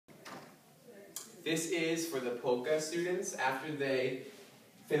This is for the polka students. After they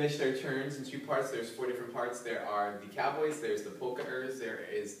finish their turns in 2 parts, there's 4 different parts. There are the cowboys, there's the polka-ers, there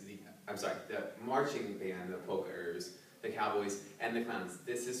is the marching band, the polka-ers, the cowboys, and the clowns.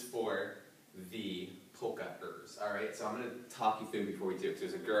 This is for the polka-ers, alright? So I'm going to talk you through before we do it.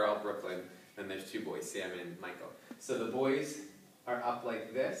 There's a girl, Brooklyn, and there's 2 boys, Sam and Michael. So the boys are up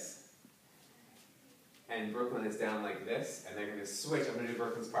like this, and Brooklyn is down like this, and they're going to switch. I'm going to do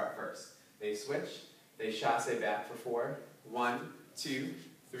Brooklyn's part first. They switch, they chasse back for 4. 1, 2,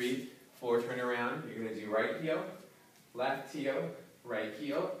 3, 4, turn around. You're going to do right heel, left heel, right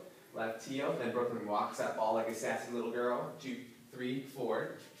heel, left heel. Then Brooklyn walks up all like a sassy little girl. 2, 3,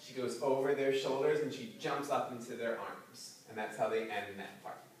 4. She goes over their shoulders and she jumps up into their arms. And that's how they end that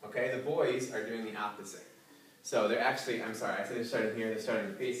part. Okay, the boys are doing the opposite. So they're actually, I said they're starting here, they're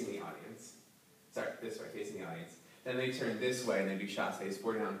starting facing the audience. Sorry, this way, facing the audience. Then they turn this way and they do chasses.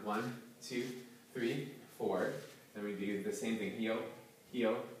 4 down. 1, 2, 3, 4. Then we do the same thing. Heel,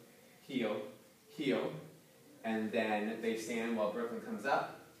 heel, heel, heel. And then they stand while Brooklyn comes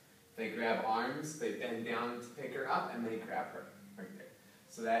up. They grab arms, they bend down to pick her up, and they grab her right there.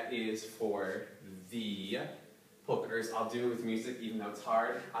 So that is for the polka-ers. I'll do it with music even though it's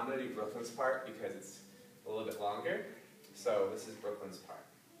hard. I'm going to do Brooklyn's part because it's a little bit longer. So this is Brooklyn's part.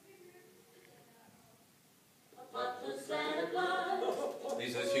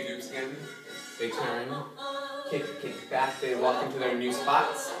 These are the 2 groups again. They turn, kick, kick back. They walk into their new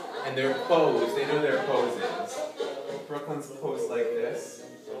spots, and their pose. They know their poses. Brooklyn's pose like this.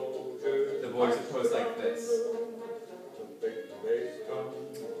 The boys are posed like this.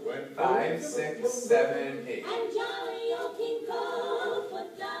 5, 6, 7, 8.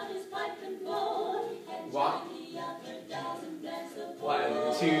 Walk.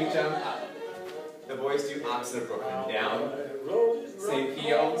 1, 2, jump up. The boys do opposite of Brooklyn. Down. Same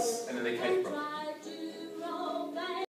heels.